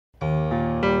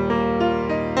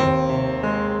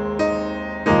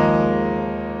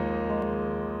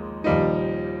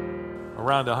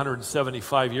around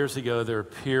 175 years ago, there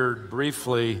appeared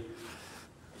briefly,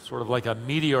 sort of like a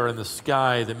meteor in the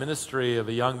sky, the ministry of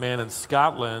a young man in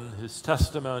Scotland whose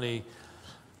testimony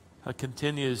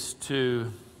continues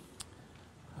to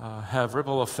have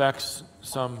ripple effects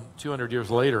some 200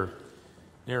 years later,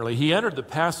 nearly. He entered the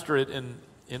pastorate in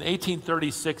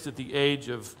 1836 at the age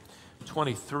of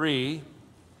 23.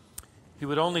 He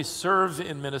would only serve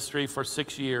in ministry for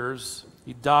 6 years.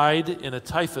 He died in a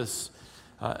typhus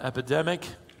epidemic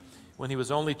when he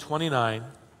was only 29.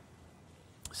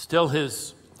 Still,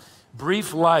 his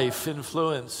brief life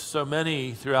influenced so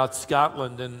many throughout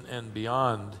Scotland and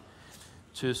beyond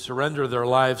to surrender their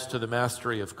lives to the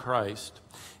mastery of Christ.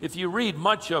 If you read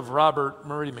much of Robert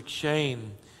Murray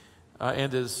McCheyne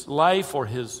and his life or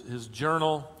his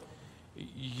journal,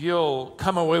 you'll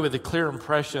come away with a clear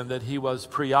impression that he was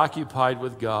preoccupied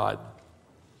with God.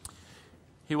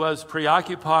 He was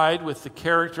preoccupied with the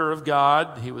character of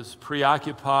God. He was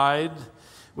preoccupied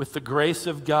with the grace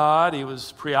of God. He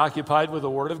was preoccupied with the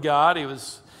Word of God. He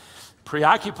was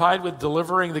preoccupied with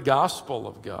delivering the gospel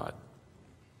of God.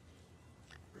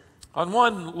 On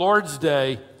one Lord's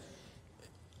Day,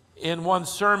 in one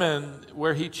sermon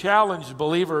where he challenged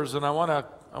believers, and I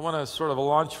want to sort of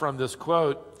launch from this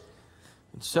quote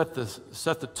and set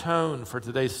the tone for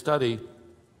today's study.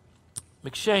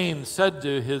 McCheyne said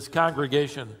to his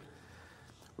congregation,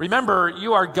 "Remember,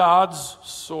 you are God's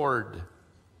sword,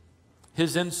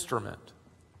 his instrument,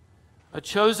 a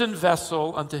chosen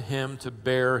vessel unto him to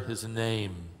bear his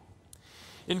name.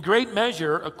 In great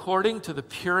measure, according to the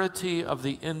purity of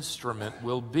the instrument,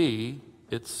 will be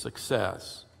its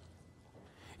success.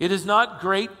 It is not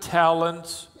great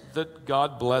talent that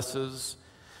God blesses,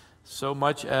 so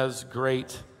much as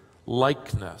great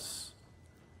likeness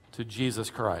to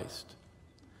Jesus Christ.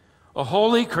 A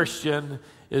holy Christian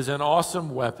is an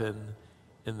awesome weapon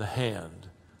in the hand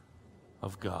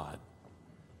of God."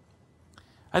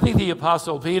 I think the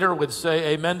Apostle Peter would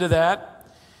say amen to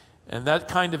that, and that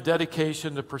kind of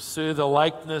dedication to pursue the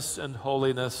likeness and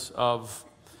holiness of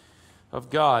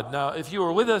God. Now, if you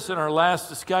were with us in our last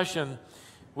discussion,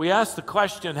 we asked the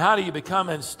question, how do you become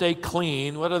and stay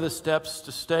clean? What are the steps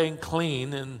to staying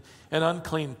clean in an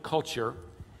unclean culture?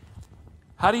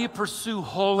 How do you pursue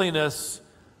holiness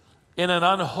in an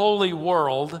unholy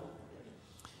world?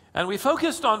 And we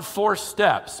focused on 4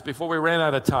 steps before we ran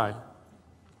out of time.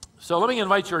 So let me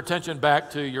invite your attention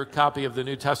back to your copy of the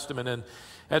New Testament and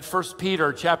at 1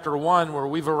 Peter chapter 1, where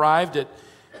we've arrived at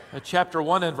chapter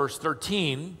 1 and verse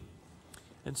 13.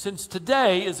 And since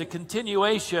today is a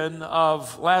continuation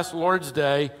of last Lord's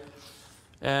Day,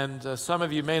 and some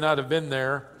of you may not have been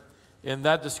there in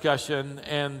that discussion,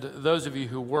 and those of you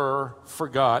who were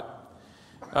forgot,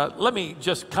 let me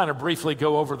just kind of briefly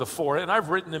go over the 4, and I've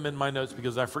written them in my notes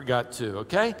because I forgot to,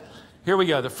 okay? Here we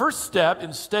go. The first step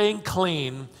in staying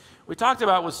clean we talked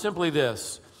about was simply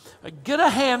this: get a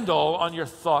handle on your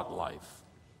thought life.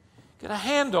 Get a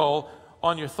handle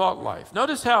on your thought life.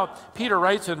 Notice how Peter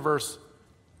writes in verse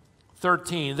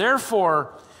 13,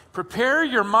 "Therefore, prepare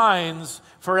your minds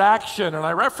for action." And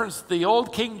I referenced the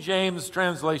old King James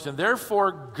translation.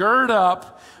 "Therefore, gird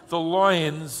up the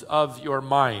loins of your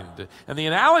mind." And the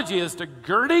analogy is to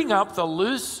girding up the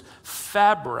loose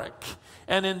fabric.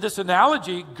 And in this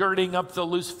analogy, girding up the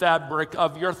loose fabric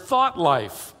of your thought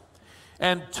life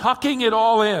and tucking it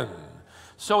all in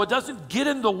so it doesn't get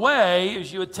in the way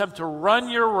as you attempt to run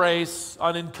your race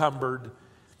unencumbered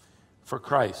for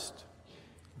Christ.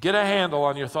 Get a handle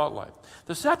on your thought life.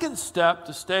 The second step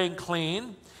to staying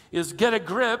clean is get a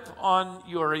grip on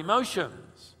your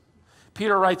emotions.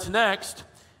 Peter writes next,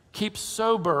 "Keep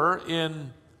sober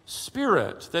in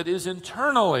spirit," that is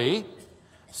internally.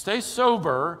 Stay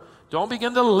sober. Don't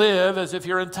begin to live as if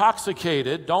you're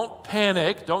intoxicated. Don't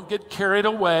panic. Don't get carried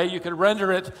away. You could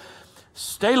render it,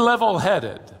 stay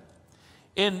level-headed.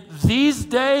 In these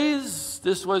days,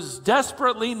 this was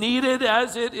desperately needed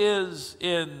as it is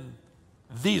in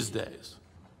these days.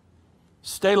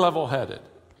 Stay level-headed.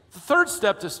 The third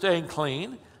step to staying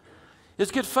clean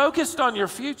is get focused on your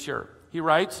future. He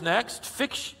writes next,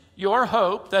 "Fix your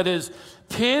hope," that is,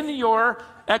 pin your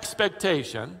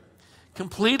expectation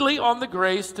completely on the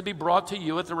grace to be brought to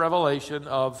you at the revelation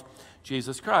of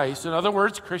Jesus Christ. In other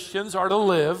words, Christians are to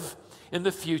live in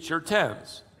the future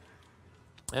tense.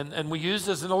 And we use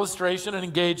as an illustration an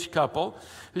engaged couple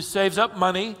who saves up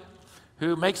money,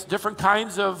 who makes different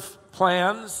kinds of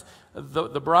plans.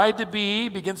 The bride-to-be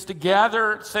begins to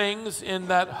gather things in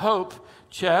that hope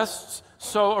chest,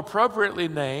 so appropriately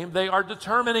named. They are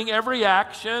determining every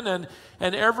action and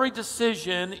every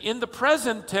decision in the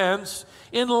present tense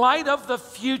in light of the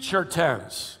future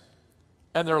tense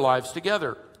and their lives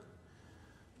together.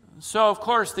 So, of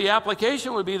course, the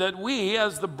application would be that we,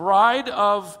 as the bride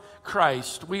of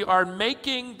Christ, we are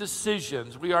making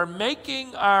decisions. We are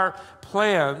making our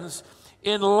plans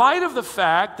in light of the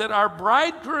fact that our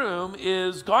bridegroom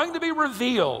is going to be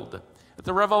revealed at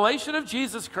the revelation of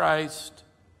Jesus Christ,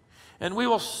 and we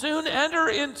will soon enter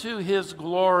into his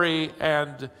glory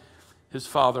and his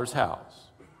Father's house.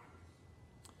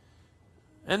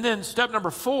 And then step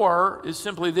number 4 is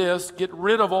simply this: get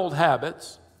rid of old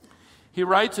habits. He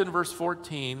writes in verse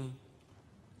 14,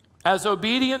 "As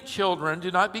obedient children, do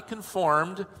not be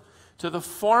conformed to the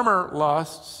former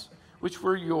lusts which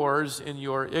were yours in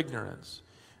your ignorance."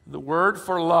 The word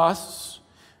for lusts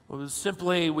was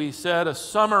simply, we said, a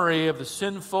summary of the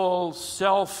sinful,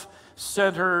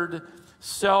 self-centered,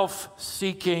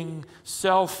 self-seeking,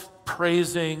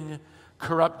 self-praising,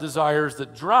 corrupt desires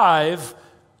that drive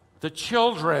the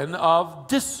children of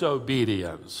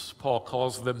disobedience. Paul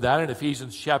calls them that in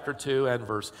Ephesians chapter 2 and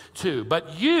verse 2.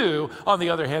 But you, on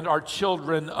the other hand, are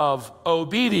children of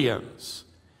obedience.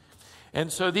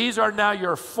 And so these are now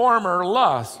your former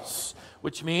lusts,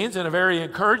 which means in a very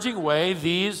encouraging way,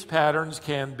 these patterns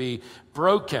can be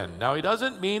broken. Now, he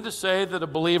doesn't mean to say that a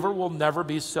believer will never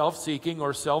be self-seeking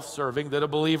or self-serving, that a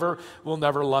believer will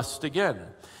never lust again.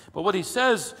 But what he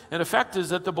says, in effect, is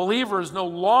that the believer is no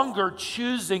longer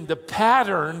choosing to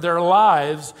pattern their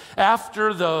lives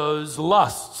after those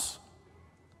lusts,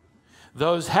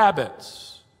 those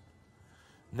habits.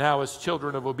 Now, as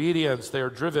children of obedience, they are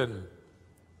driven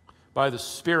by the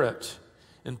Spirit,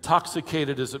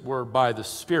 intoxicated, as it were, by the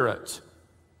Spirit,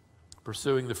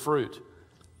 pursuing the fruit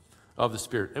of the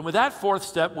Spirit. And with that 4th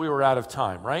step, we were out of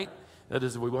time, right? That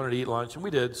is, we wanted to eat lunch, and we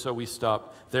did, so we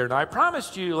stopped there. Now, I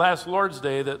promised you last Lord's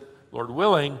Day that, Lord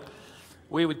willing,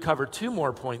 we would cover 2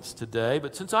 more points today,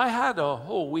 but since I had a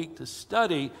whole week to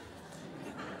study,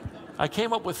 I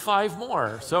came up with 5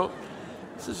 more. So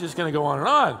this is just going to go on and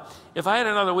on. If I had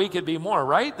another week, it'd be more,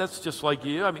 right? That's just like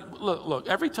you. I mean, look,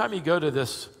 every time you go to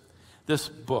this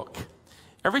book,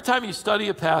 every time you study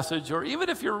a passage, or even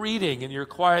if you're reading in your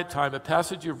quiet time a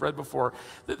passage you've read before,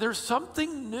 there's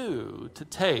something new to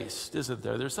taste, isn't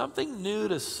there? There's something new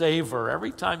to savor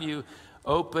every time you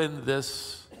open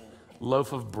this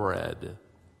loaf of bread.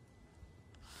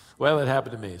 Well, it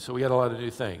happened to me, so we got a lot of new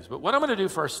things. But what I'm going to do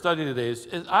for our study today is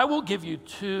I will give you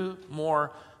 2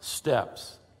 more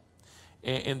steps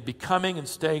in becoming and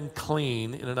staying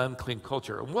clean in an unclean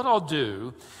culture. And what I'll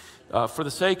do, for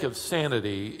the sake of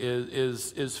sanity,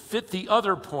 is fit the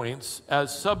other points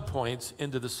as subpoints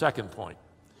into the second point.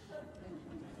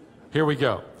 Here we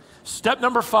go. Step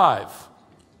number 5,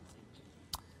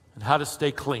 and how to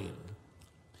stay clean.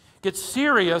 Get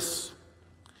serious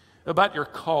about your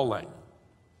calling.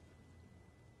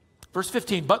 Verse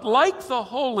 15, "But like the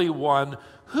Holy One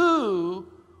who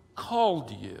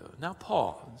called you." Now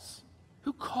pause.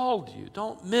 Who called you?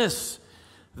 Don't miss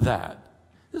that.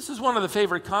 This is one of the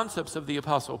favorite concepts of the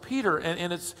Apostle Peter,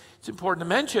 and it's important to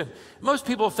mention. Most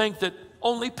people think that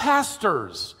only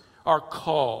pastors are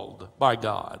called by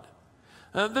God.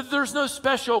 That there's no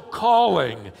special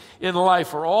calling in life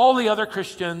for all the other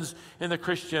Christians in the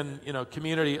Christian,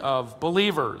 community of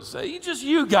believers. Just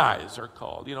you guys are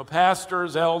called.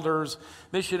 Pastors, elders,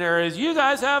 missionaries. You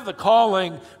guys have the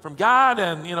calling from God,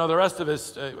 and, the rest of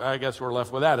us, I guess we're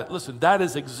left without it. Listen, that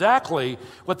is exactly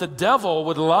what the devil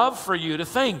would love for you to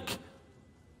think.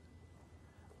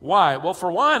 Why? Well, for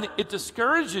one, it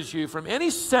discourages you from any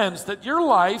sense that your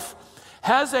life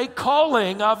has a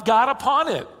calling of God upon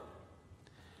it.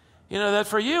 That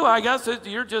for you, I guess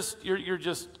you're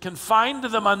just confined to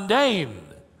the mundane.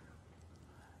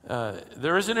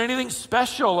 There isn't anything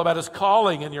special about his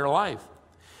calling in your life.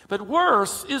 But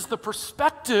worse is the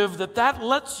perspective that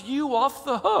lets you off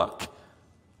the hook.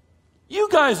 You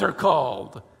guys are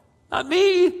called, not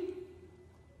me.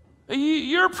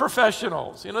 You're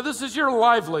professionals. This is your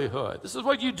livelihood. This is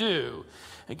what you do.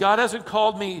 And God hasn't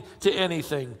called me to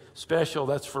anything special.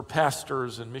 That's for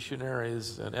pastors and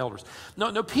missionaries and elders.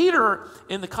 No, Peter,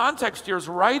 in the context here, is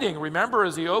writing, remember,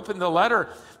 as he opened the letter,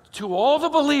 to all the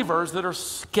believers that are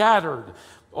scattered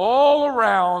all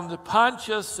around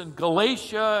Pontus and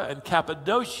Galatia and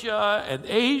Cappadocia and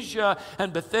Asia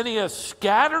and Bithynia,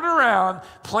 scattered around,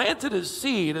 planted as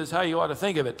seed, is how you ought to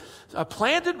think of it.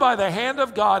 Planted by the hand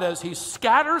of God as he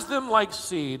scatters them like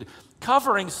seed,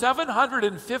 covering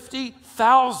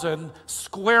 750,000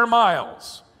 square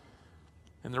miles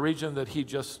in the region that he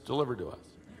just delivered to us.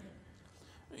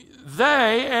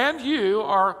 They and you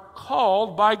are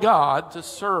called by God to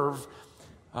serve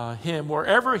him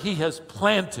wherever he has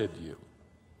planted you,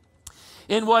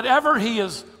 in whatever he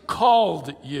has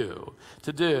called you,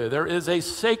 to do. There is a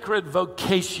sacred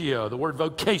vocatio. The word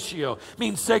vocatio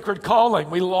means sacred calling.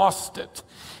 We lost it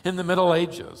in the Middle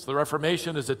Ages. The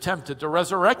Reformation has attempted to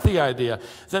resurrect the idea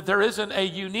that there isn't a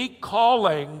unique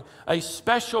calling, a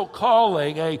special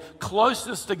calling, a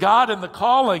closeness to God in the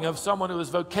calling of someone who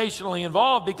is vocationally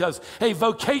involved, because a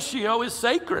vocatio is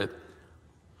sacred.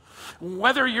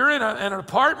 Whether you're in an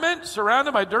apartment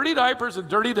surrounded by dirty diapers and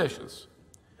dirty dishes,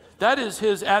 that is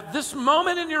his, at this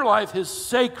moment in your life, his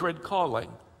sacred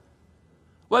calling.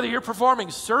 Whether you're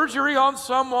performing surgery on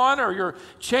someone or you're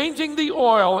changing the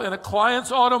oil in a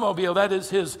client's automobile, that is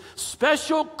his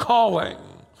special calling,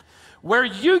 where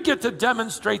you get to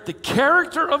demonstrate the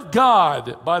character of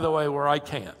God, by the way, where I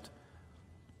can't.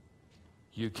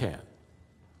 You can.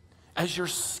 As you're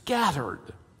scattered,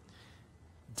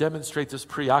 demonstrate this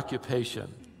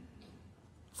preoccupation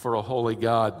for a holy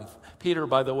God. Peter,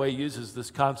 by the way, uses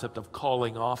this concept of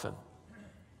calling often.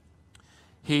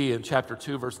 He, in chapter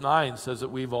 2, verse 9, says that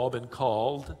we've all been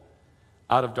called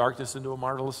out of darkness into a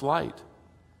marvelous light.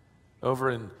 Over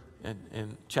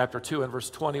in chapter 2 and verse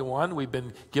 21, we've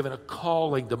been given a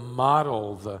calling to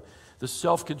model the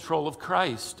self-control of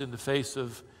Christ in the face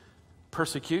of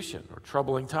persecution or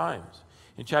troubling times.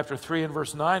 In chapter 3 and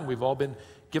verse 9, we've all been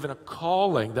given a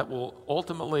calling that will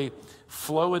ultimately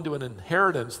flow into an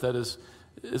inheritance that is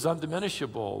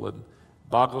undiminishable and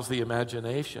boggles the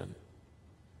imagination.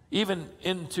 Even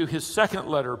into his second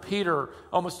letter, Peter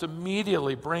almost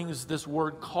immediately brings this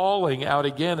word calling out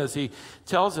again as he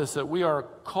tells us that we are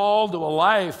called to a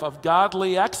life of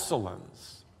godly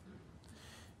excellence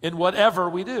in whatever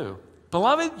we do.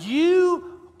 Beloved,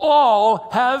 you all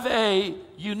have a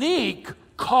unique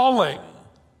calling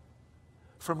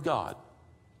from God.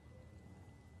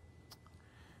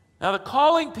 Now, the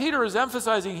calling Peter is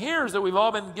emphasizing here is that we've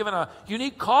all been given a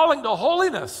unique calling to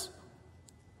holiness.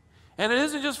 And it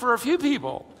isn't just for a few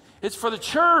people. It's for the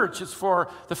church. It's for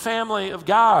the family of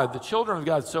God, the children of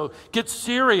God. So get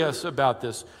serious about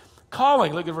this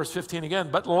calling. Look at verse 15 again.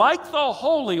 But like the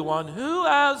Holy One who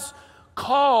has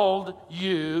called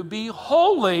you, be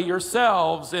holy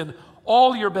yourselves in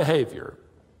all your behavior.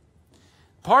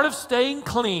 Part of staying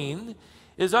clean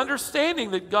is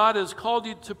understanding that God has called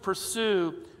you to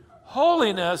pursue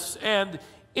holiness, and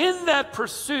in that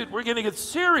pursuit, we're going to get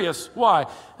serious. Why?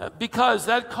 Because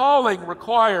that calling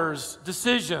requires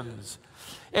decisions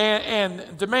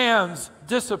and demands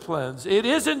disciplines. It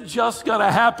isn't just going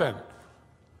to happen.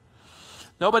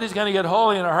 Nobody's going to get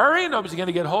holy in a hurry. Nobody's going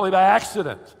to get holy by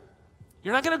accident.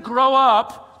 You're not going to grow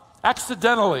up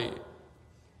accidentally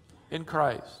in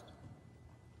Christ.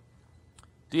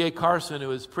 D.A. Carson,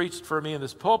 who has preached for me in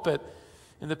this pulpit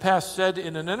in the past, said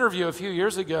in an interview a few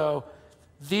years ago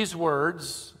these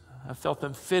words. I felt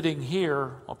them fitting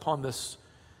here upon this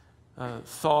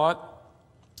thought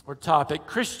or topic.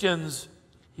 Christians,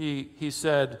 he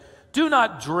said, do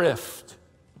not drift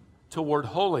toward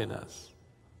holiness.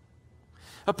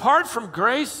 Apart from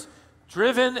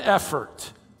grace-driven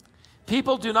effort,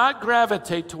 people do not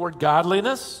gravitate toward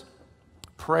godliness,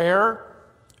 prayer,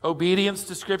 obedience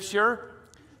to Scripture,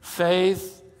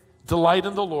 faith, delight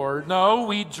in the Lord. No,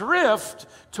 we drift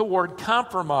toward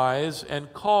compromise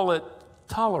and call it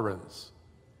tolerance.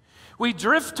 We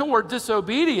drift toward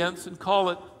disobedience and call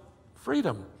it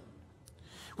freedom.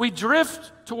 We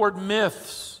drift toward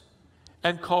myths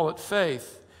and call it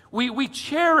faith. We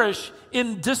cherish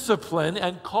indiscipline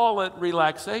and call it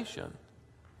relaxation.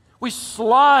 We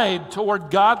slide toward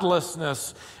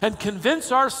godlessness and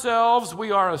convince ourselves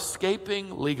we are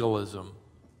escaping legalism.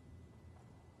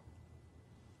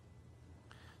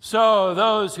 So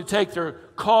those who take their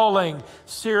calling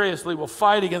seriously will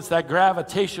fight against that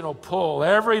gravitational pull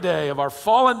every day of our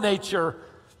fallen nature,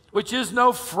 which is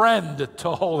no friend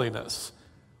to holiness.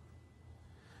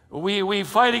 We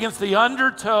fight against the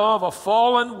undertow of a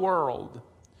fallen world,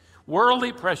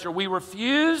 worldly pressure. We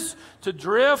refuse to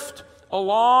drift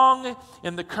along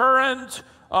in the current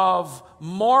of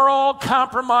moral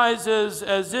compromises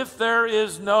as if there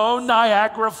is no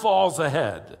Niagara Falls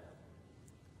ahead.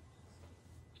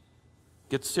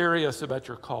 Get serious about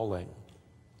your calling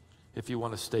if you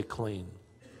want to stay clean.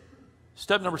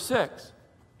 Step number 6,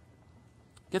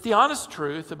 get the honest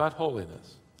truth about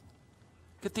holiness.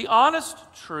 Get the honest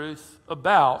truth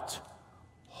about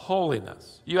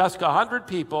holiness. You ask 100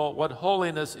 people what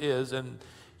holiness is, and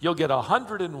you'll get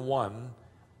 101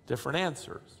 different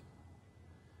answers.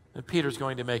 And Peter's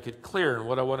going to make it clear. And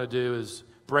what I want to do is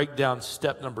break down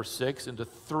step number 6 into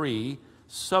 3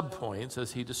 subpoints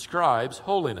as he describes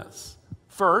holiness.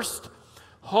 First,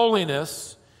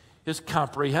 holiness is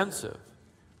comprehensive.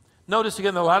 Notice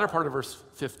again the latter part of verse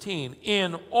 15,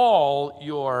 in all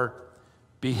your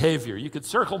behavior. You could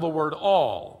circle the word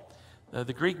all.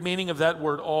 The Greek meaning of that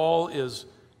word all is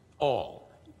all.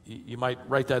 You might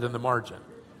write that in the margin.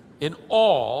 In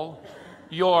all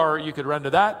you could render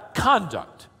that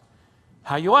conduct,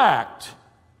 how you act.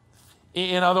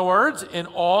 In other words, in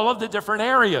all of the different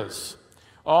areas,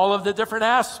 all of the different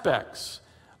aspects,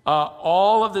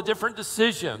 all of the different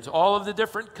decisions, all of the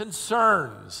different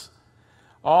concerns,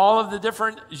 all of the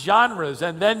different genres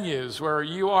and venues where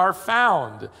you are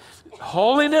found.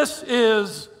 Holiness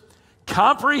is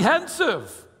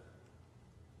comprehensive.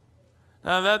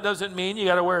 Now, that doesn't mean you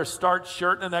got to wear a starched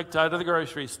shirt and a necktie to the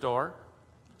grocery store.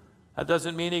 That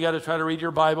doesn't mean you got to try to read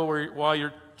your Bible while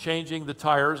you're changing the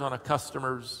tires on a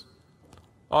customer's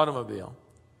automobile.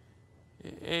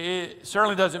 It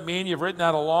certainly doesn't mean you've written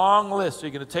out a long list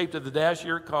you're going to tape to the dash of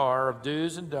your car of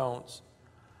do's and don'ts,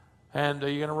 and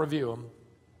you're going to review them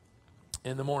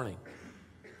in the morning.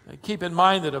 And keep in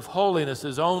mind that if holiness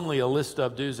is only a list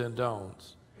of do's and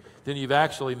don'ts, then you've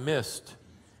actually missed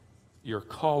your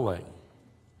calling.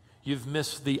 You've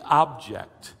missed the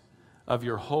object of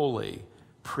your holy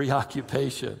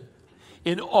preoccupation.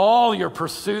 In all your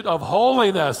pursuit of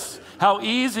holiness, how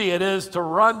easy it is to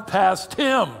run past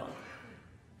Him,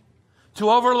 to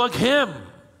overlook Him.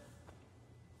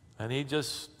 And He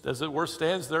just, as it were,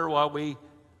 stands there while we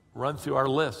run through our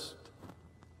list.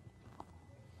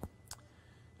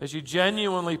 As you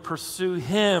genuinely pursue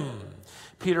Him,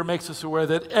 Peter makes us aware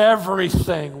that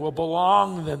everything will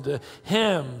belong then to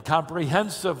Him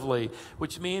comprehensively,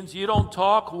 which means you don't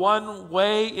talk one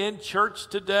way in church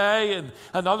today and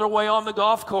another way on the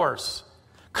golf course.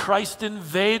 Christ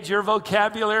invades your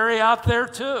vocabulary out there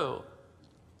too,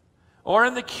 or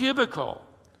in the cubicle,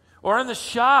 or in the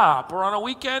shop, or on a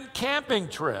weekend camping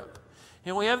trip.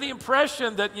 And we have the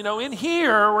impression that, in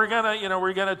here we're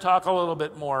gonna talk a little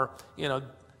bit more,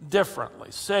 differently,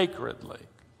 sacredly.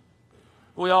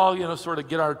 We all, sort of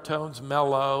get our tones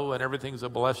mellow and everything's a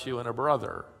bless you and a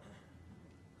brother.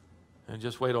 And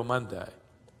just wait till Monday.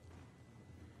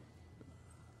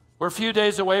 We're a few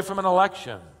days away from an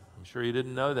election. I'm sure you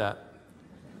didn't know that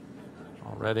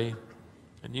already.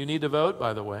 And you need to vote,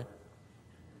 by the way.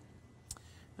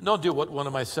 And don't do what one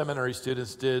of my seminary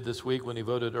students did this week when he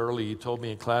voted early. He told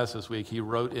me in class this week, he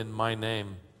wrote in my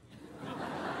name.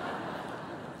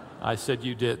 I said,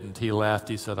 you didn't. He laughed.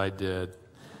 He said, I did.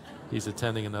 He's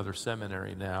attending another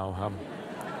seminary now.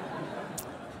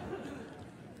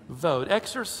 Vote.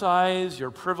 Exercise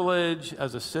your privilege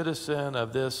as a citizen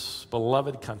of this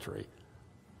beloved country.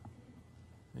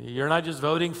 You're not just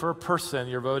voting for a person.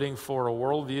 You're voting for a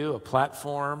worldview, a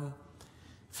platform,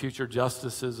 future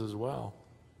justices as well.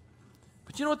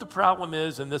 But you know what the problem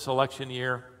is in this election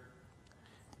year?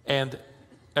 And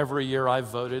every year I've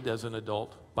voted as an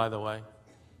adult, by the way.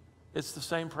 It's the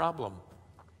same problem.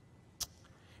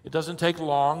 It doesn't take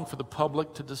long for the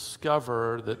public to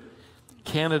discover that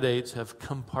candidates have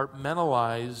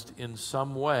compartmentalized in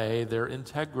some way their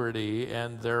integrity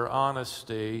and their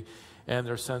honesty and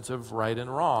their sense of right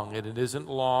and wrong. And it isn't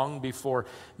long before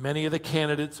many of the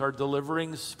candidates are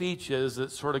delivering speeches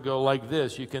that sort of go like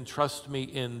this: you can trust me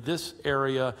in this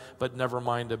area, but never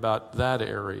mind about that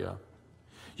area.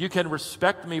 You can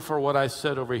respect me for what I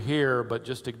said over here, but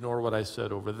just ignore what I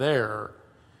said over there.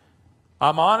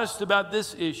 I'm honest about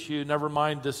this issue, never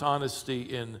mind dishonesty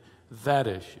in that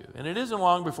issue. And it isn't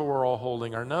long before we're all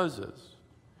holding our noses.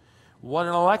 What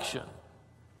an election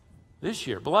this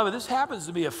year. Beloved, this happens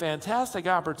to be a fantastic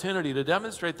opportunity to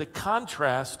demonstrate the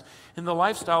contrast in the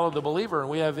lifestyle of the believer. And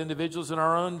we have individuals in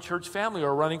our own church family who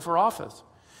are running for office.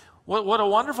 What a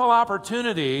wonderful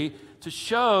opportunity to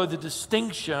show the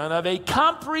distinction of a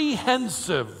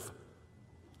comprehensive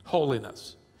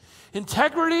holiness.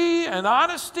 Integrity and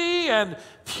honesty and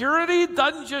purity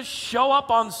doesn't just show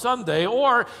up on Sunday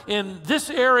or in this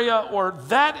area or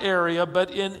that area,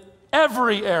 but in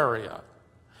every area.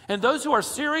 And those who are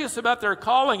serious about their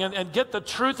calling and get the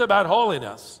truth about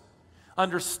holiness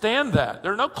understand that.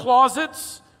 There are no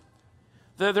closets.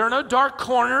 There are no dark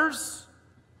corners.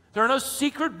 There are no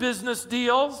secret business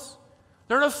deals.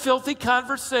 There are no filthy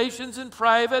conversations in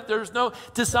private. There's no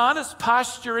dishonest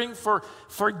posturing for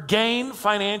gain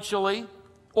financially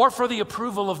or for the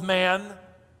approval of man.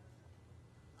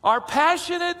 Our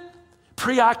passionate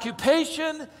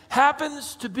preoccupation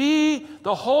happens to be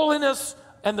the holiness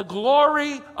and the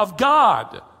glory of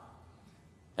God.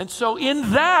 And so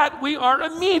in that, we are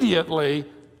immediately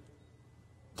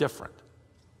different.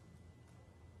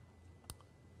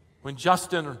 When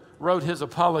Justin wrote his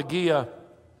Apologia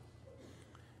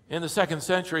in the 2nd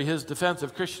century, his defense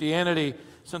of Christianity,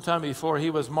 sometime before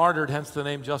he was martyred, hence the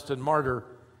name Justin Martyr,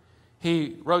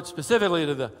 he wrote specifically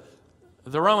to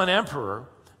the Roman emperor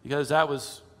because that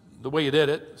was the way you did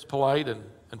it. It's polite and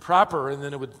proper, and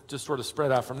then it would just sort of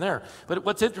spread out from there. But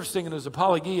what's interesting in his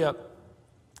apologia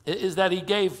is that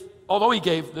although he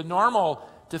gave the normal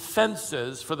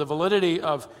defenses for the validity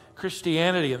of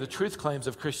Christianity and the truth claims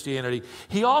of Christianity,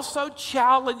 he also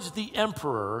challenged the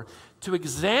emperor to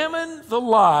examine the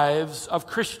lives of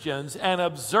Christians and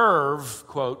observe,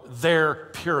 quote, their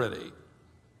purity.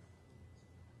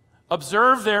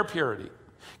 Observe their purity.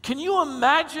 Can you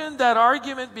imagine that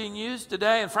argument being used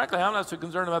today? And frankly, I'm not so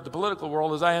concerned about the political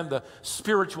world as I am the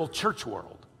spiritual church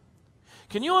world.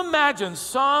 Can you imagine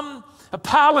some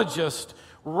apologist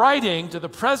writing to the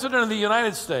President of the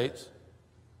United States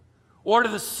or to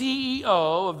the CEO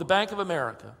of the Bank of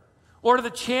America or to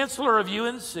the Chancellor of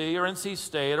UNC or NC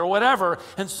State or whatever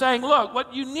and saying, look,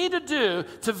 what you need to do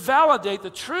to validate the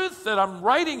truth that I'm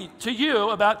writing to you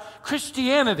about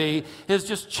Christianity is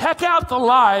just check out the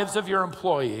lives of your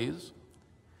employees,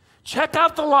 check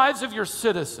out the lives of your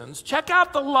citizens, check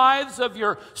out the lives of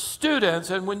your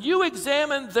students, and when you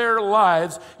examine their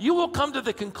lives, you will come to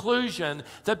the conclusion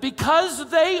that because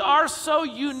they are so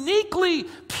uniquely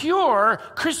pure,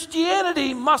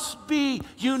 Christianity must be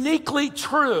uniquely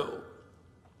true.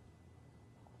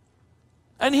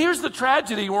 And here's the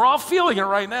tragedy. We're all feeling it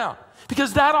right now.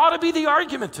 Because that ought to be the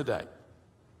argument today.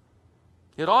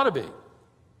 It ought to be.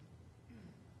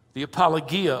 The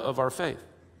apologia of our faith.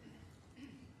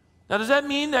 Now, does that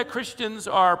mean that Christians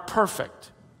are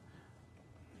perfect?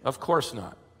 Of course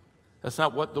not. That's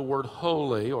not what the word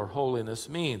holy or holiness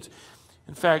means.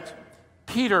 In fact,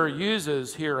 Peter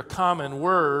uses here a common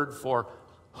word for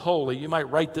holy. You might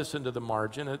write this into the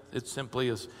margin. It simply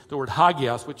is the word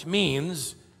hagios, which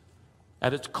means,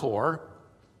 at its core,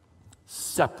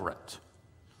 separate,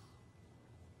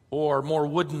 or more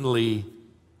woodenly,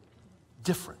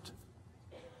 different.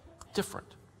 Different.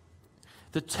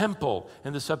 The temple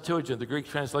in the Septuagint, the Greek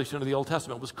translation of the Old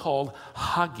Testament, was called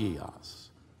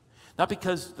hagios. Not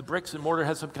because the bricks and mortar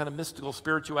had some kind of mystical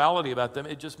spirituality about them.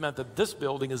 It just meant that this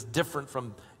building is different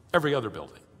from every other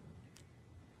building.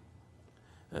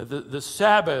 The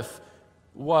Sabbath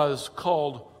was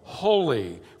called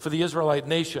holy for the Israelite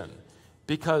nation,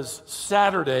 because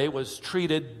Saturday was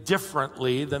treated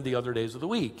differently than the other days of the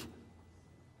week.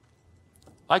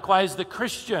 Likewise, the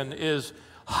Christian is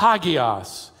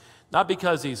hagios, not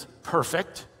because he's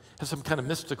perfect, has some kind of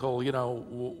mystical,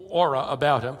 aura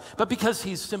about him, but because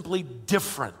he's simply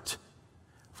different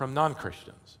from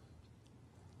non-Christians.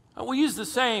 And we use the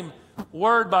same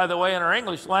word, by the way, in our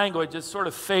English language. It's sort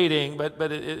of fading,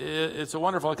 but it's a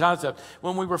wonderful concept.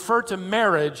 When we refer to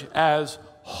marriage as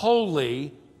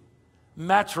holy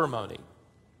matrimony.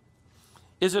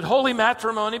 Is it holy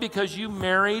matrimony because you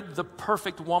married the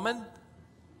perfect woman?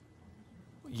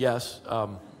 Yes.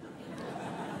 Got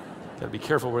to be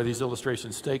careful where these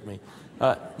illustrations take me.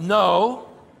 No.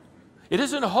 It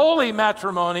isn't holy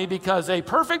matrimony because a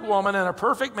perfect woman and a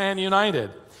perfect man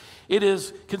united. It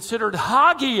is considered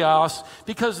hagios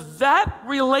because that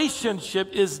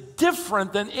relationship is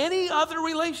different than any other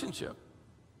relationship.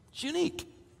 It's unique,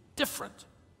 different.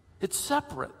 It's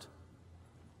separate.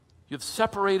 You've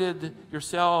separated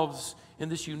yourselves in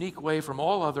this unique way from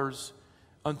all others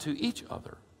unto each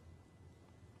other.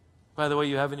 By the way,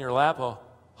 you have in your lap a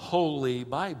holy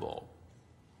Bible.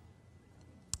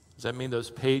 Does that mean those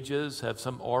pages have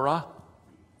some aura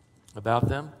about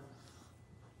them?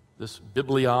 This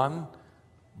Biblion,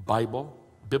 Bible,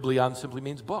 Biblion simply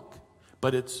means book,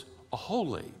 but it's a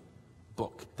holy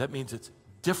book. That means it's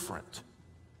different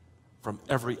from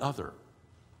every other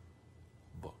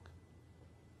book.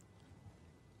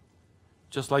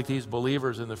 Just like these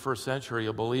believers in the first century,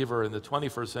 a believer in the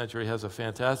 21st century has a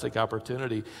fantastic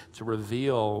opportunity to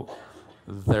reveal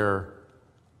their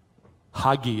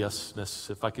hagiosness,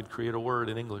 if I could create a word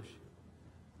in English,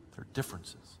 their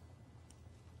differences.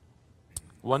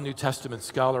 One New Testament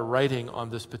scholar writing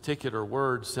on this particular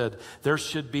word said, there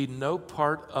should be no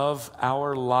part of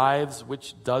our lives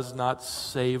which does not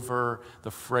savor the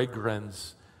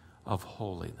fragrance of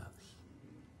holiness.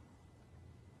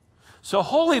 So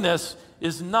holiness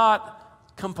is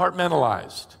not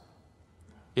compartmentalized.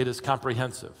 It is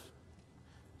comprehensive.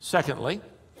 Secondly,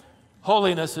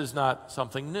 holiness is not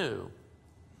something new.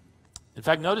 In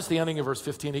fact, notice the ending of verse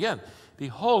 15 again. Be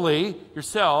holy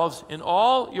yourselves in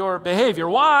all your behavior.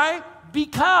 Why?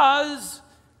 Because,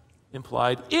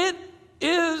 implied, it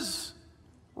is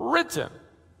written.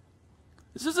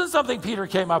 This isn't something Peter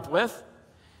came up with.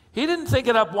 He didn't think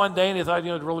it up one day and he thought,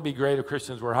 it'd really be great if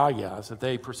Christians were hagios, if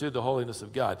they pursued the holiness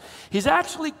of God. He's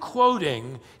actually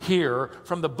quoting here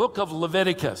from the book of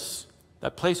Leviticus.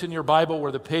 that place in your Bible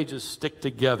where the pages stick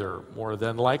together, more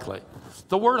than likely.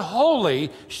 The word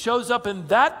holy shows up in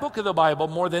that book of the Bible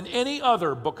more than any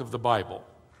other book of the Bible.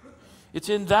 It's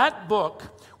in that book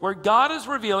where God is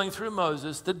revealing through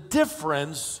Moses the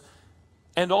difference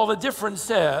and all the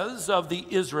differences of the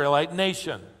Israelite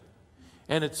nation.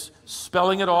 And it's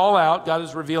spelling it all out. God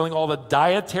is revealing all the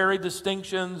dietary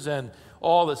distinctions and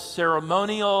all the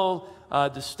ceremonial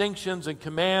distinctions and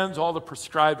commands, all the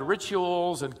prescribed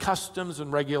rituals and customs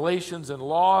and regulations and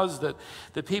laws that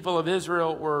the people of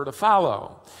Israel were to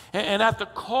follow. And at the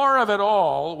core of it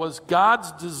all was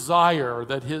God's desire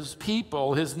that his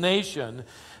people, his nation,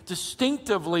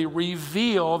 distinctively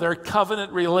reveal their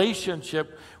covenant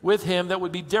relationship with him that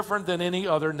would be different than any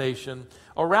other nation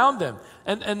around them.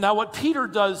 And now what Peter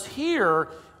does here,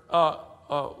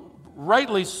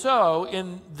 rightly so,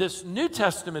 in this New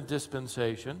Testament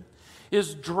dispensation,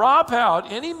 is drop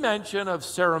out any mention of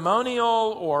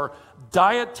ceremonial or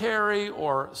dietary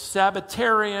or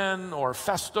Sabbatarian or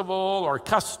festival or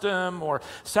custom or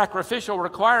sacrificial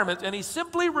requirements, and he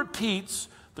simply repeats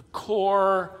the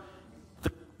core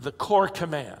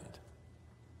command.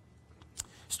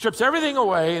 Strips everything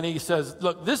away, and he says,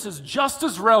 look, this is just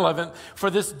as relevant for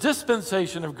this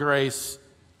dispensation of grace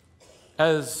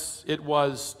as it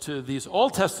was to these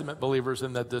Old Testament believers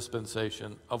in that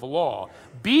dispensation of law.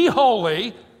 Be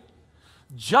holy,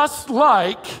 just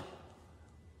like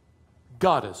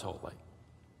God is holy.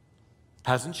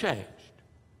 Hasn't changed.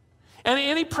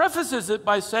 And he prefaces it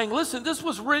by saying, listen, this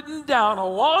was written down a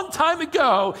long time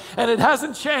ago, and it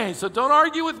hasn't changed. So don't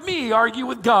argue with me, argue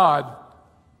with God.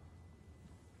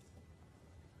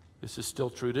 This is still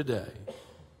true today.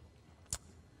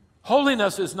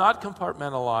 Holiness is not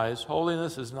compartmentalized.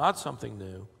 Holiness is not something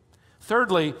new.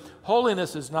 Thirdly,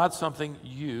 holiness is not something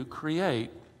you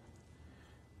create.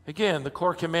 Again, the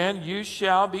core command, you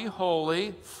shall be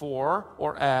holy for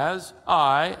or as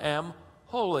I am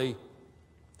holy.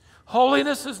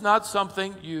 Holiness is not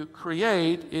something you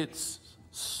create. It's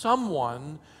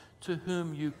someone to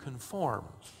whom you conform.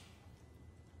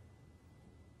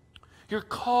 Your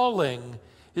calling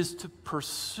is to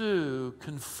pursue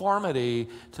conformity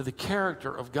to the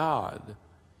character of God.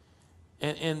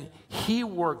 And he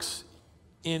works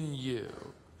in you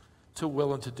to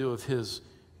will and to do of his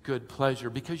good pleasure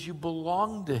because you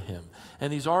belong to him.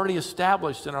 And he's already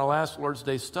established in our last Lord's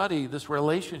Day study this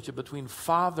relationship between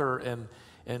father and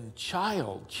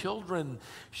child. Children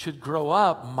should grow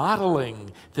up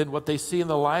modeling than what they see in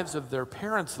the lives of their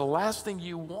parents. The last thing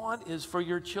you want is for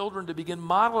your children to begin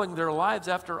modeling their lives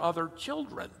after other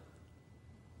children.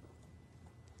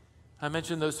 I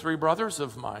mentioned those three brothers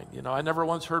of mine. You know, I never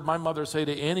once heard my mother say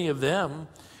to any of them,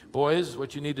 boys,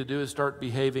 what you need to do is start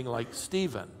behaving like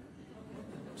Stephen.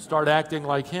 Start acting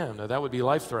like him. Now, that would be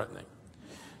life-threatening.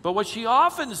 But what she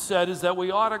often said is that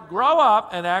we ought to grow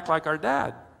up and act like our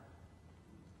dad.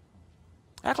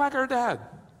 Act like our dad.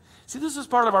 See, this is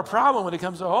part of our problem when it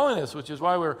comes to holiness, which is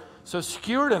why we're so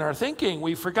skewed in our thinking.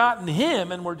 We've forgotten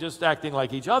him and we're just acting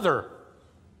like each other.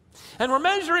 And we're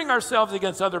measuring ourselves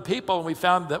against other people, and we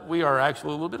found that we are actually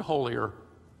a little bit holier, a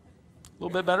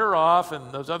little bit better off,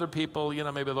 and those other people, you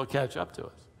know, maybe they'll catch up to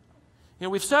us. You know,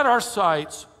 we've set our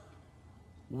sights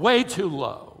way too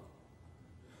low.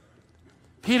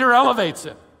 Peter elevates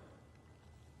it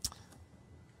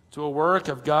to a work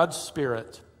of God's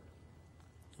Spirit.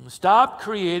 Stop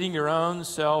creating your own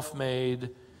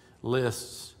self-made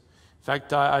lists. In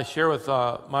fact, I share with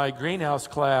my greenhouse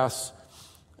class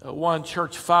one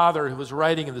church father who was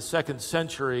writing in the 2nd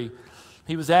century.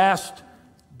 He was asked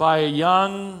by a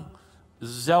young,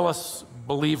 zealous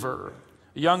believer,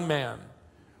 a young man,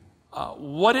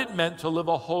 what it meant to live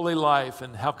a holy life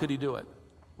and how could he do it?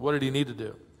 What did he need to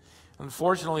do?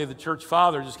 Unfortunately, the church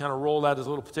father just kind of rolled out his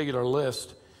little particular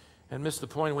list and missed the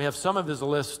point. We have some of his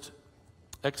list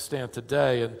extant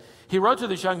today. And he wrote to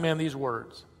this young man these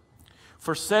words: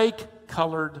 forsake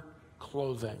colored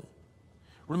clothing.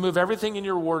 Remove everything in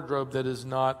your wardrobe that is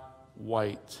not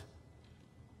white.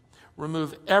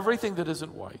 Remove everything that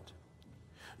isn't white.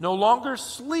 No longer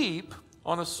sleep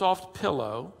on a soft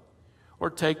pillow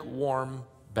or take warm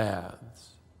baths.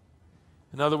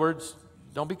 In other words,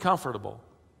 don't be comfortable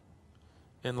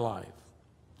in life.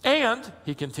 And,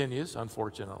 he continues,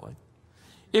 unfortunately,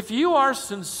 if you are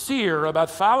sincere about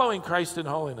following Christ in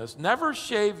holiness, never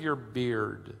shave your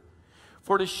beard.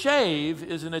 For to shave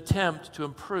is an attempt to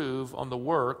improve on the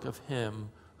work of him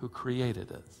who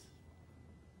created us.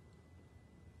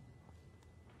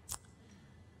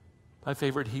 My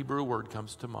favorite Hebrew word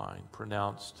comes to mind,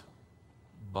 pronounced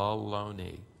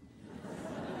baloney.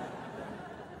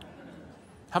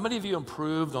 How many of you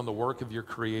improved on the work of your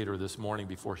Creator this morning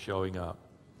before showing up?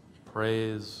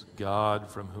 Praise God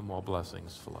from whom all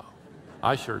blessings flow.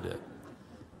 I sure did.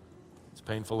 It's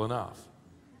painful enough.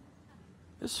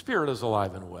 His Spirit is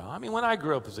alive and well. I mean, when I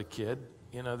grew up as a kid,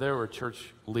 you know, there were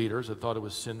church leaders that thought it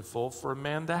was sinful for a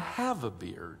man to have a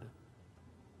beard.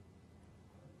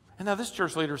 And now this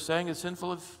church leader is saying it's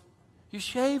sinful if you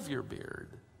shave your beard.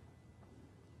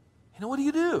 You know, what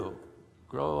do?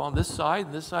 Grow on this side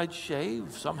and this side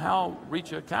shave, somehow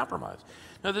reach a compromise.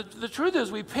 Now, the truth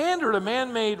is we pander to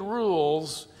man-made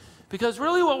rules because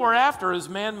really what we're after is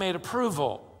man-made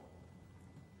approval.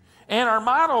 And our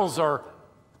models are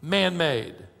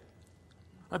man-made.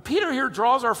 Peter here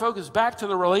draws our focus back to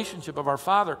the relationship of our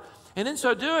Father. And in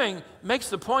so doing, makes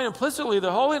the point implicitly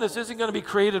that holiness isn't going to be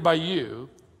created by you.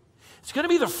 It's going to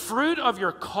be the fruit of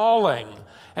your calling.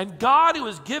 And God, who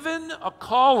has given a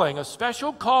calling, a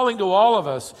special calling to all of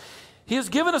us, He has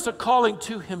given us a calling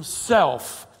to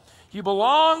Himself. You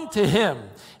belong to Him.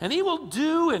 And He will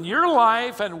do in your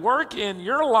life and work in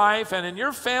your life and in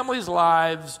your family's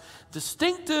lives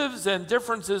distinctives and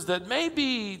differences that may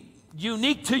be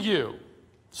unique to you,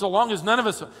 so long as none of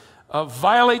us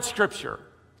violate Scripture.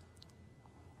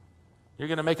 You're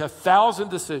going to make 1,000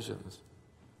 decisions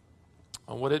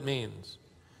on what it means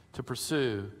to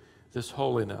pursue this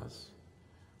holiness.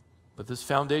 But this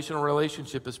foundational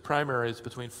relationship is primary. It's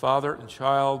between father and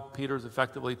child. Peter's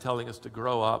effectively telling us to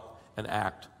grow up and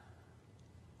act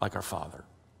like our Father.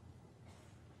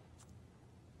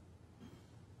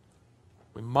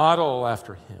 We model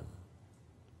after Him.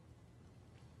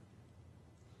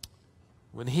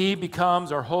 When He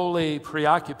becomes our holy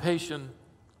preoccupation,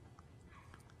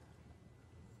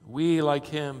 we, like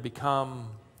Him, become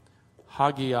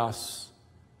hagios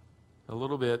a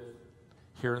little bit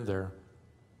here and there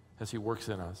as He works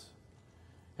in us.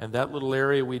 And that little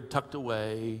area we'd tucked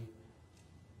away,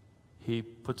 He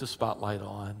puts a spotlight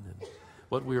on. And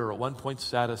what we were at one point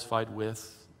satisfied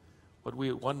with, what we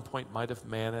at one point might have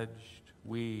managed,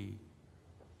 we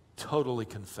totally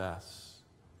confess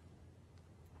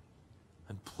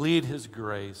and plead His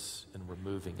grace in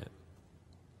removing it.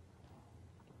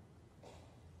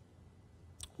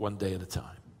 One day at a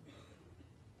time.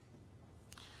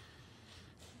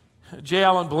 J.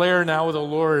 Allen Blair, now with the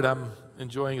Lord, I'm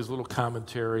enjoying his little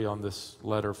commentary on this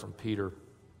letter from Peter.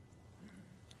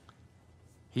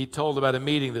 He told about a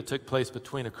meeting that took place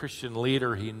between a Christian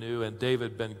leader he knew and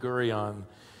David Ben-Gurion,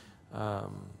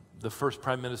 the first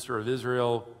prime minister of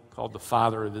Israel, called the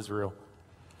father of Israel,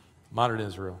 modern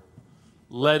Israel,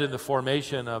 led in the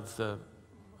formation of the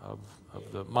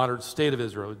modern state of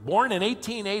Israel. Born in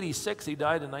 1886, he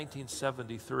died in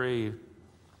 1973.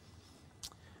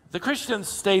 The Christian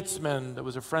statesman that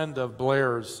was a friend of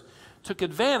Blair's took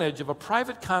advantage of a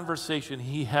private conversation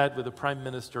he had with the prime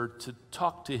minister to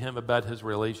talk to him about his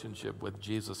relationship with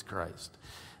Jesus Christ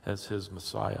as his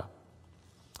Messiah.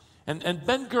 And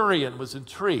Ben-Gurion was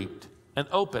intrigued and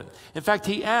open. In fact,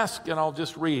 he asked, and I'll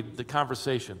just read the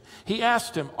conversation. He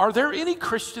asked him, "Are there any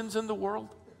Christians in the world?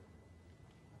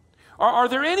 Are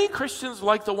there any Christians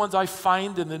like the ones I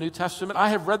find in the New Testament? I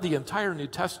have read the entire New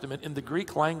Testament in the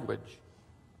Greek language,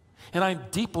 and I'm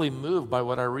deeply moved by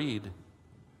what I read.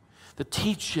 The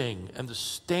teaching and the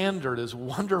standard is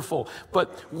wonderful, but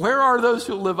where are those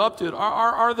who live up to it?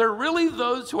 Are there really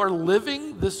those who are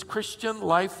living this Christian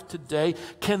life today?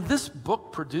 Can this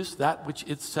book produce that which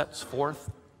it sets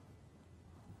forth?"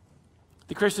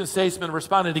 The Christian statesman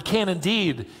responded, "He can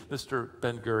indeed, Mr.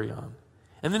 Ben-Gurion."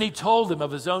 And then he told him of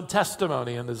his own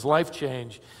testimony and his life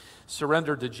change,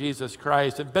 surrendered to Jesus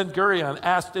Christ. And Ben-Gurion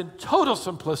asked in total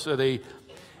simplicity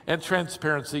and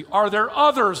transparency, "Are there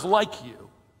others like you?"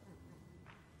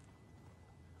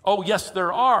 "Oh, yes,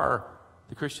 there are,"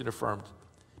 the Christian affirmed.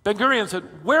 Ben-Gurion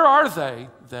said, "Where are they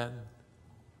then?"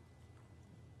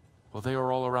 "Well, they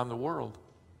are all around the world."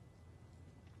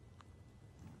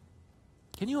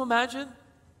 Can you imagine?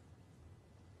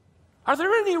 Are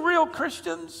there any real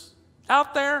Christians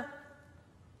out there?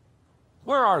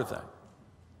 Where are they?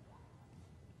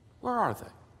 Where are they?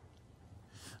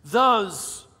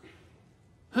 Those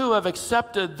who have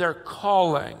accepted their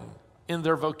calling in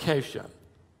their vocation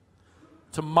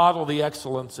to model the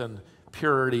excellence and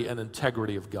purity and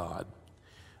integrity of God.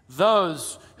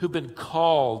 Those who've been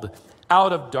called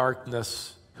out of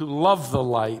darkness, who love the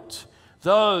light.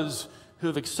 Those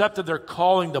who've accepted their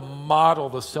calling to model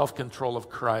the self-control of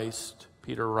Christ,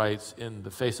 Peter writes, in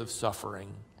the face of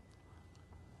suffering.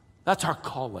 That's our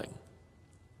calling.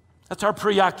 That's our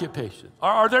preoccupation.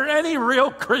 Are there any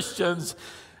real Christians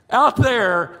out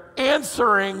there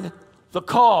answering the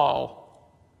call?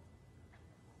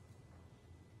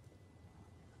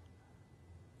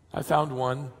 I found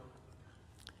one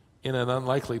in an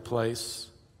unlikely place.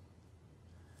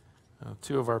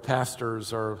 Two of our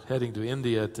pastors are heading to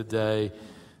India today.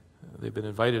 They've been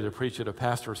invited to preach at a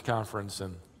pastor's conference,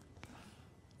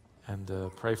 and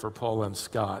pray for Paul and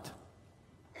Scott.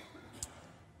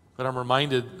 But I'm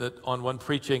reminded that on one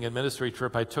preaching and ministry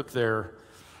trip I took there,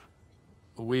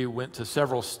 we went to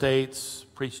several states,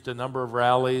 preached a number of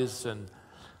rallies and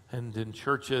in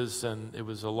churches, and it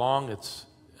was it's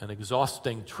an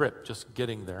exhausting trip just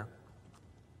getting there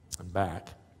and back.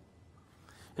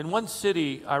 In one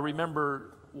city, I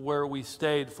remember where we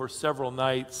stayed for several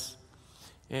nights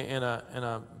in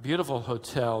a beautiful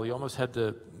hotel. You almost had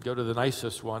to go to the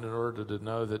nicest one in order to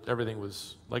know that everything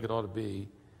was like it ought to be.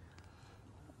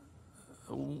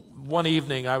 One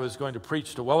evening, I was going to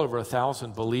preach to well over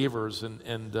 1,000 believers,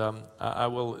 and I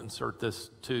will insert this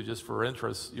too, just for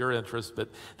your interest. But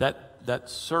that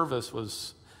service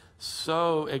was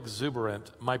so exuberant.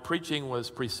 My preaching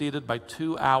was preceded by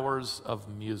 2 hours of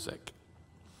music.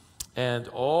 And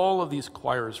all of these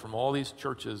choirs from all these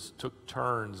churches took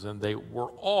turns, and they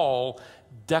were all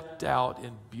decked out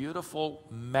in beautiful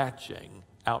matching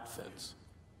outfits.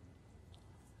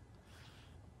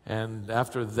 And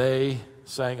after they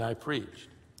sang, I preached.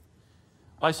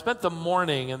 I spent the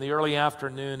morning and the early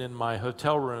afternoon in my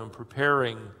hotel room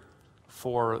preparing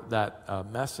for that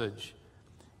message.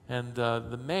 And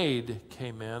the maid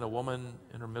came in, a woman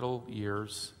in her middle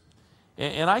years,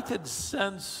 and I could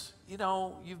sense,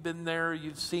 you've been there,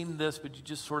 you've seen this, but you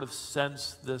just sort of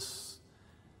sense this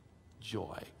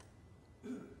joy.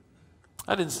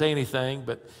 I didn't say anything,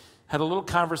 but had a little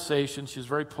conversation. She was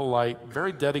very polite,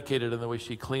 very dedicated in the way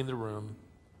she cleaned the room,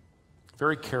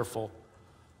 very careful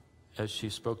as she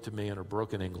spoke to me in her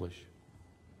broken English.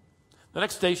 The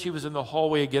next day she was in the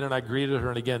hallway again, and I greeted her,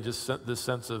 and again, just this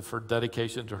sense of her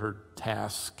dedication to her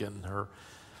task and her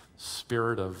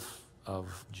spirit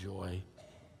of joy.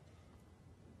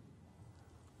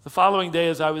 The following day,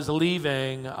 as I was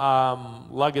leaving,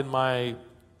 lugging my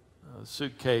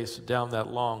suitcase down that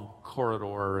long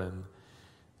corridor, and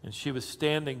she was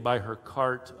standing by her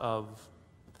cart of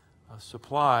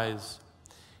supplies,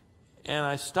 and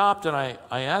I stopped and I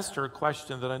asked her a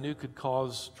question that I knew could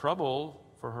cause trouble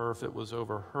for her if it was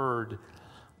overheard,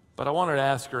 but I wanted to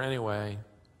ask her anyway.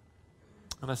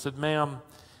 And I said, "Ma'am,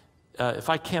 if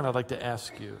I can, I'd like to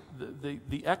ask you,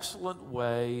 the excellent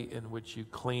way in which you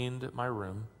cleaned my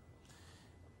room,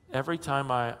 every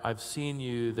time I've seen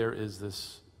you, there is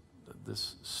this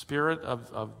spirit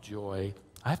of joy.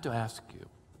 I have to ask you,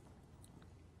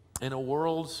 in a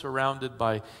world surrounded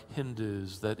by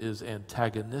Hindus that is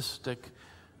antagonistic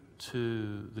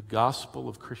to the gospel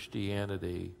of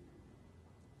Christianity,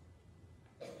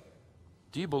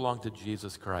 do you belong to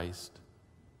Jesus Christ?"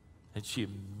 And she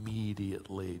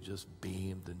immediately just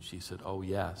beamed and she said, "Oh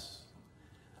yes,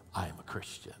 I am a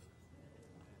Christian.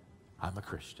 I'm a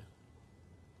Christian."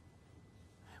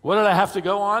 What did I have to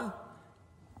go on?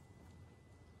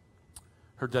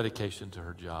 Her dedication to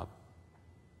her job.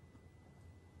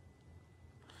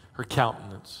 Her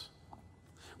countenance,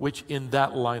 which in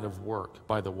that line of work,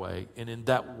 by the way, and in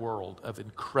that world of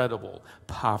incredible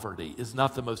poverty, is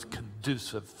not the most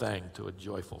conducive thing to a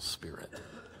joyful spirit.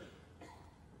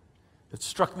 It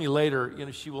struck me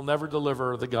later, she will never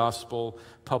deliver the gospel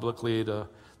publicly to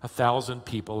 1,000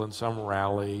 people in some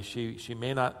rally. She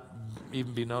may not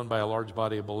even be known by a large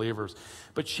body of believers,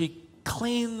 but she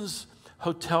cleans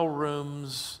hotel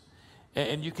rooms,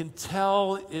 and you can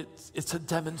tell it's a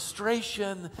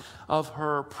demonstration of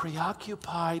her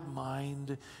preoccupied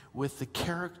mind with the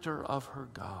character of her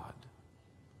God,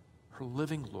 her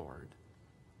living Lord,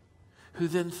 who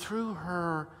then through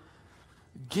her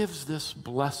gives this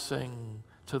blessing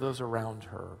to those around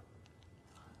her,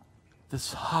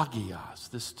 this hagios,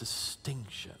 this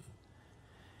distinction,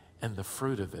 and the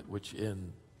fruit of it, which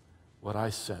in what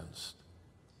I sensed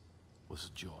was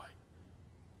joy.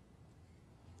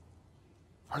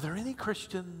 Are there any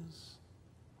Christians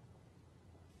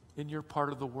in your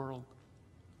part of the world?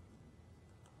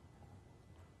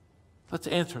 Let's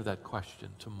answer that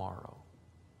question tomorrow.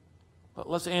 But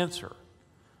let's answer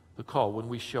the call when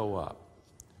we show up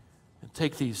and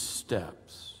take these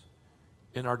steps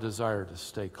in our desire to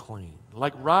stay clean.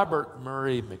 Like Robert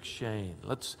Murray McShane,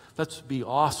 let's be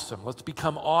awesome. Let's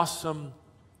become awesome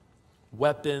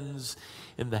weapons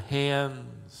in the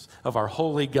hands of our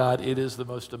holy God. It is the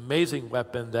most amazing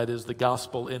weapon that is the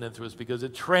gospel in and through us, because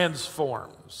it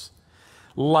transforms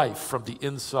life from the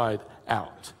inside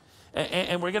out.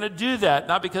 And we're going to do that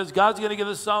not because God's going to give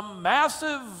us some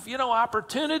massive,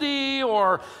 opportunity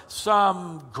or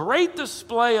some great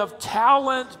display of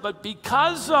talent, but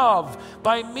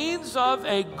by means of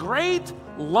a great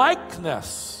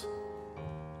likeness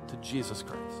to Jesus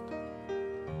Christ.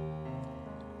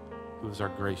 who is our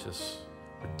gracious,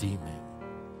 redeeming